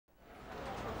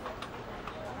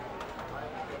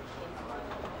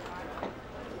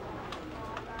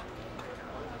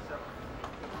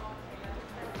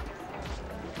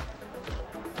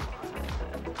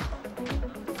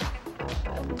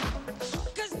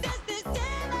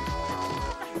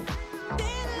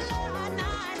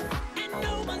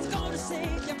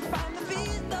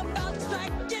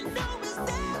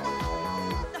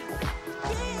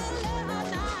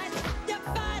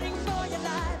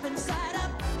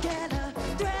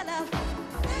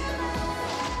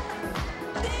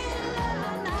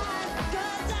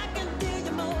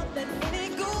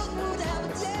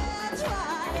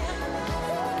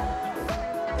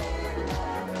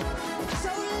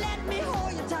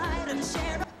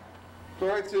All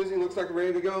right, Susie, looks like we're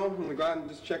ready to go. I'm going to go out and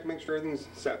just check, make sure everything's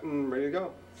set and ready to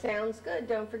go. Sounds good.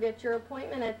 Don't forget your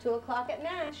appointment at 2 o'clock at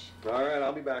Nash. All right,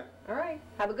 I'll be back. All right.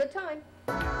 Have a good time.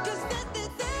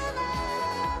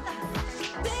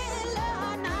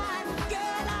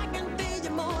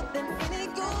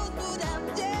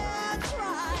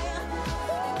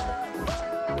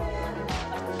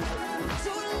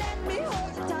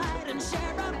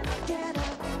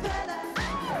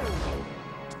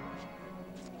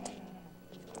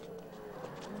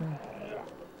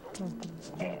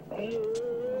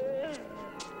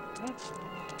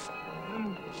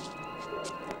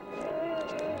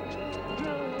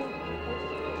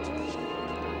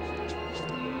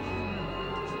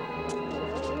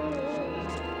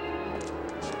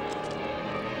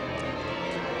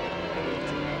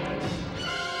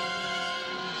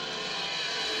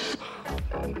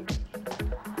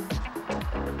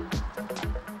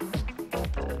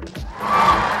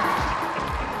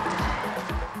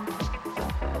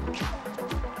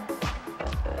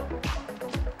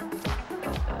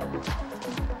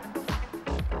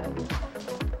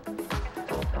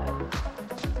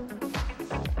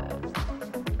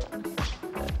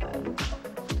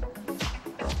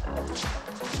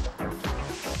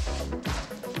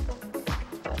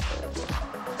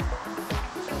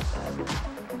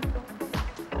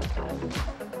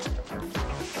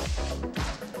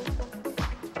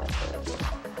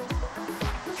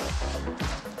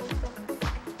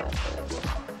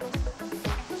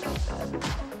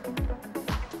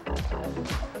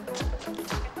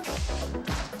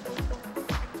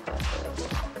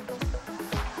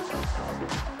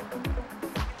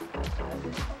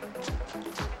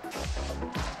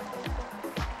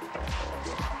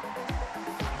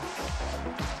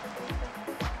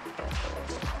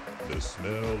 The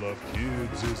smell of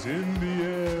kids is in the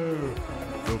air,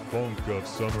 the funk of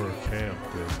summer camp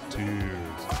and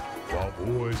tears, while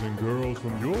boys and girls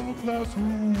from your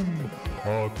classroom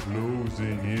are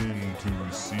closing in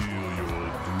to seal your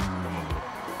doom.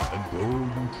 And though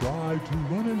you try to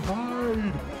run and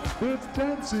hide, it's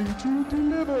dancing to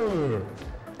deliver,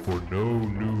 for no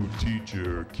new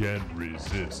teacher can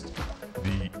resist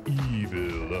the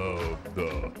evil of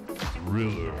the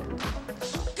thriller.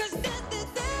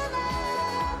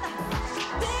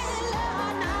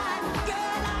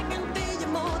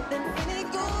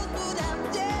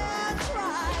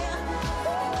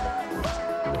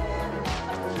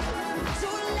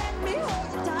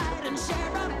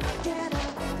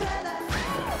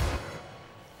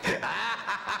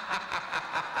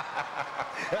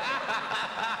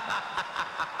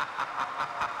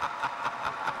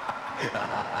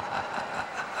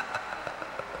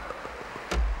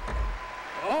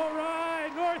 All right,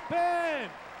 North Penn.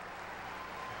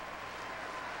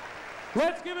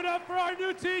 Let's give it up for our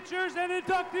new teachers and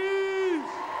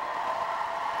inductees.